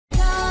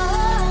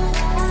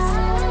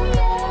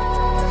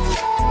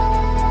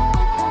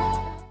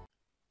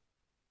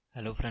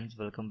friends,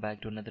 welcome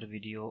back to another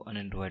video on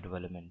Android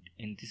development.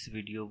 In this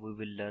video we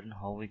will learn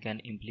how we can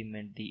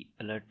implement the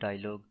alert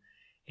dialog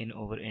in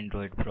our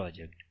Android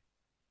project.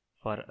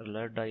 For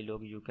alert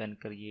dialog you can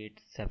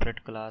create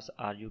separate class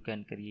or you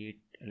can create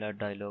alert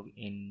dialog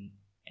in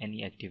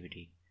any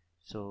activity.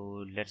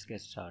 So let's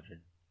get started.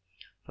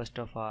 First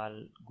of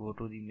all, go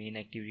to the main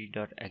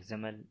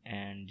activity.xml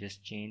and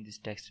just change this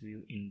text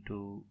view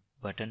into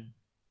button.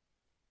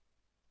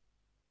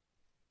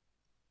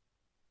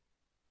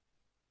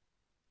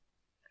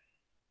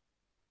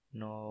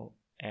 Now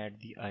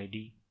add the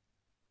ID.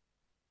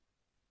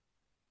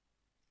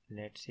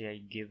 Let's say I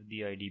give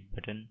the ID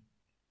button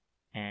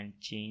and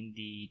change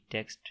the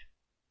text.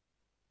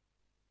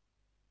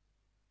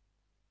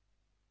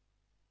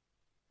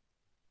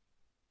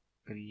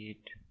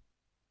 Create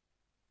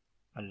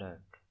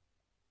alert.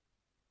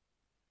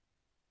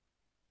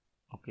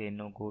 Okay,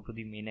 now go to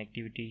the main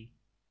activity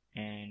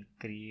and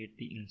create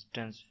the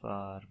instance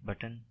for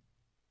button.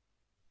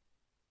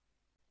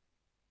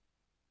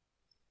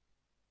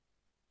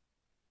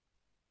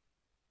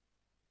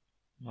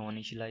 Now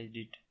initialize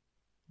it,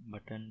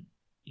 button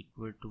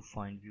equal to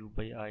find view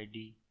by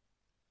ID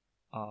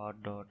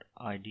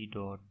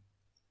r.id.btn.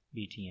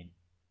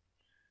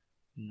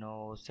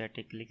 Now set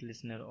a click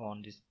listener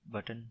on this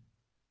button,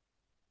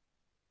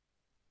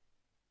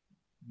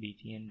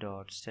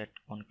 btn.set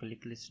on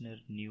click listener,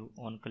 new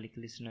on click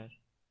listener.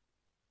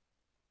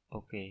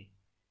 Okay,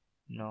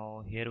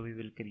 now here we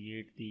will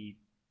create the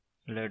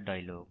alert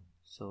dialog.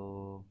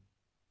 So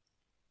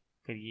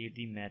create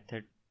the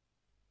method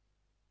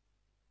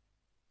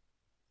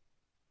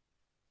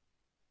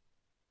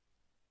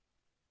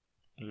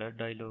alert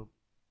dialog.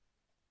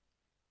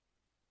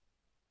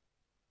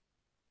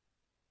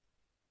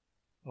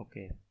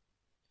 Okay,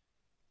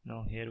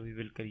 now here we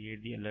will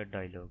create the alert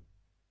dialog.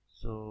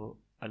 So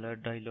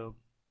alert dialog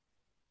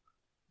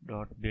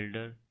dot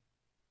builder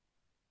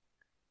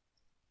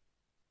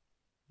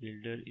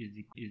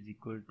is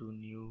equal to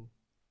new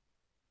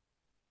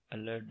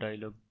alert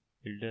dialog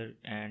builder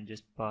and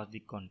just pass the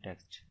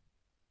context.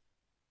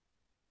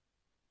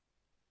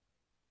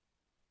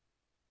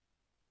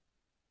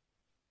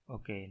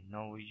 Okay,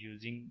 now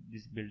using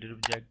this builder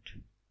object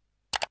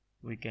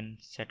we can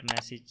set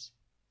message.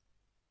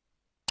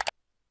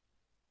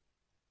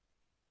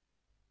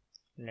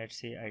 Let's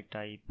say I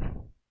type,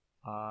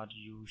 are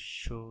you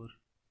sure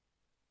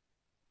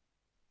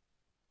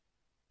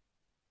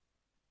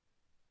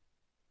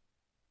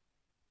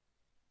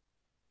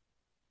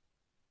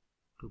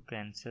to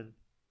cancel?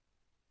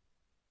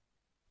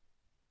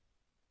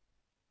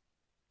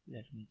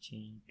 Let me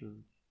change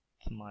to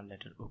small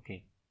letter.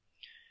 Okay,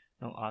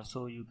 now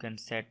also you can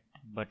set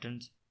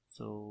buttons.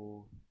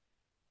 So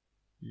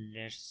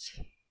let's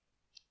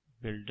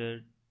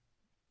builder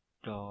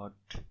dot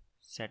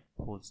set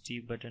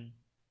positive button.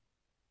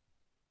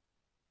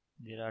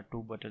 There are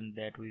two buttons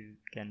that we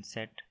can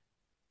set.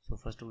 So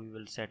first we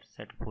will set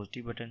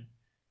positive button.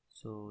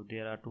 So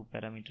there are two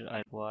parameters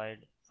are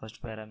required.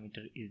 First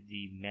parameter is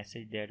the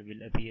message that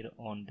will appear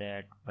on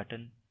that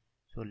button.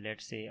 So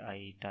let's say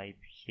I type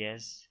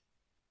yes,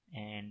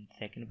 and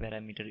second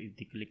parameter is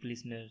the click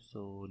listener.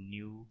 So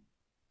new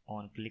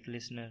on click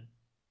listener,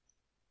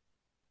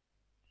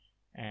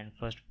 and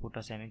first put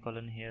a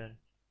semicolon here,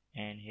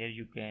 and here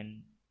you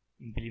can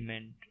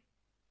implement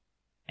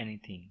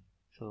anything.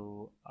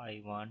 So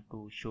I want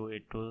to show a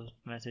toast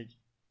message.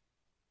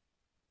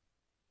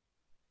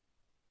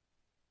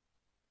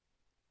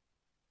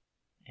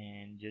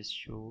 And just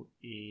show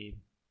a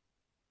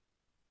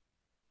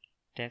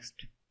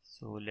text.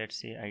 So let's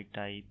say I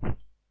type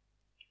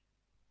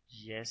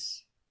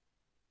yes,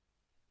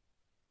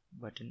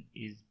 button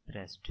is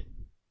pressed.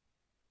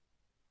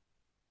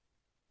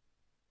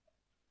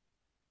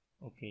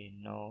 Okay,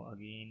 now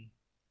again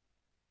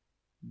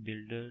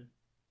builder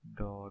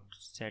dot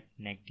set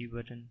negative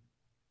button.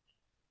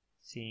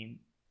 Same,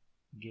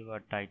 give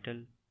a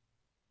title.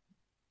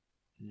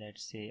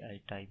 Let's say I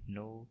type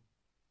no,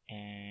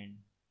 and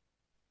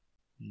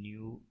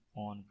new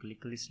on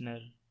click listener,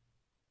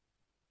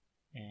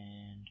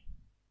 and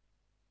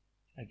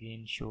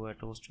again show a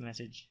toast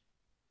message.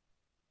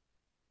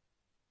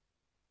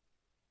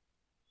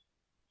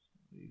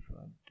 Sorry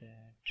for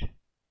that.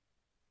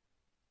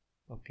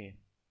 Okay,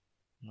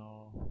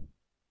 now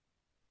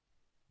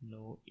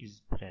no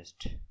is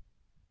pressed.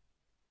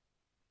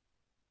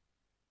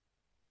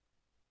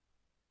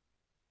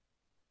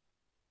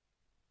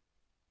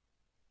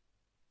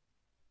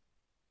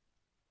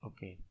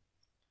 Okay,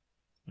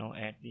 now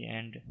at the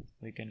end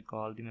we can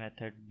call the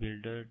method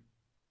builder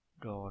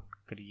dot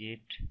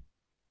create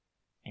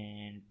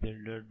and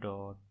builder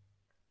dot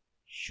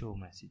show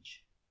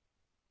message.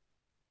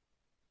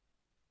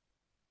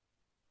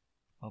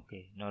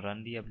 Okay, now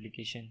run the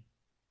application.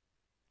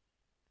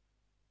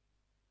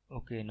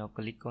 Okay, now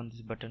click on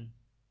this button.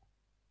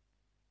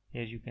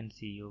 Here you can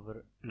see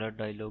our alert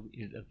dialog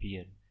is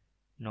appeared.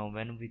 Now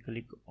when we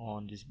click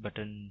on this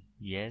button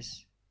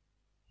yes,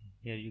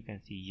 here you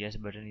can see yes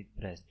button is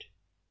pressed.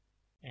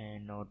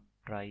 And now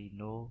try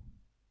no.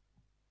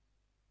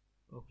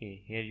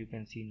 Okay, here you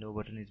can see no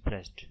button is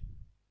pressed.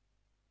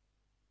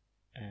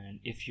 And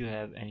if you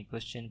have any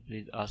question,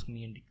 please ask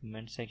me in the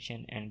comment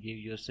section and give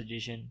your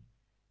suggestion.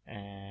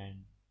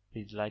 And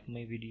please like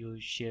my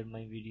videos, share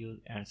my videos,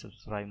 and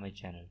subscribe my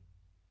channel.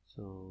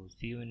 So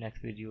see you in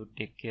next video.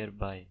 Take care.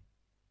 Bye.